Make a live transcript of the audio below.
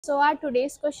So our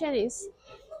today's question is,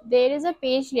 there is a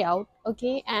page layout,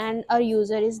 okay, and a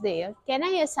user is there. Can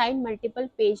I assign multiple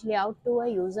page layout to a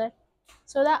user?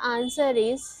 So the answer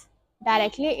is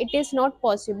directly it is not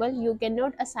possible. You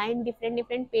cannot assign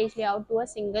different page layout to a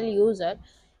single user.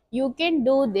 You can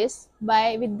do this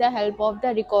by with the help of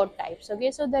the record types. Okay,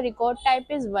 so the record type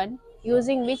is one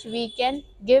using which we can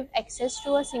give access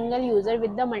to a single user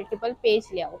with the multiple page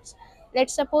layouts.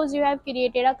 Let's suppose you have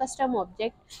created a custom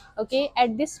object. Okay,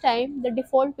 at this time the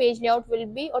default page layout will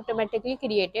be automatically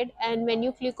created, and when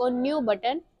you click on new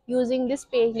button using this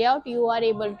page layout, you are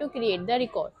able to create the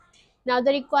record. Now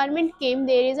the requirement came,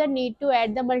 there is a need to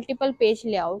add the multiple page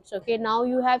layouts. Okay, now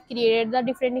you have created the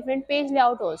different page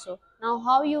layout also. Now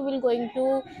how you will going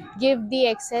to give the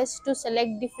access to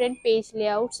select different page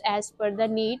layouts as per the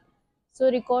need?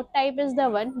 So record type is the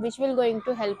one which will going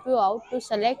to help you out to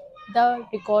select the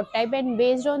record type, and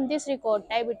based on this record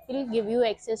type it will give you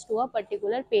access to a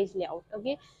particular page layout.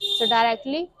 Okay, so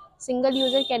directly single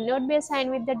user cannot be assigned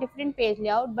with the different page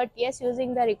layout, but yes,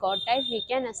 using the record type we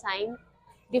can assign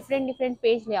different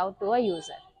page layout to a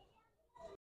user.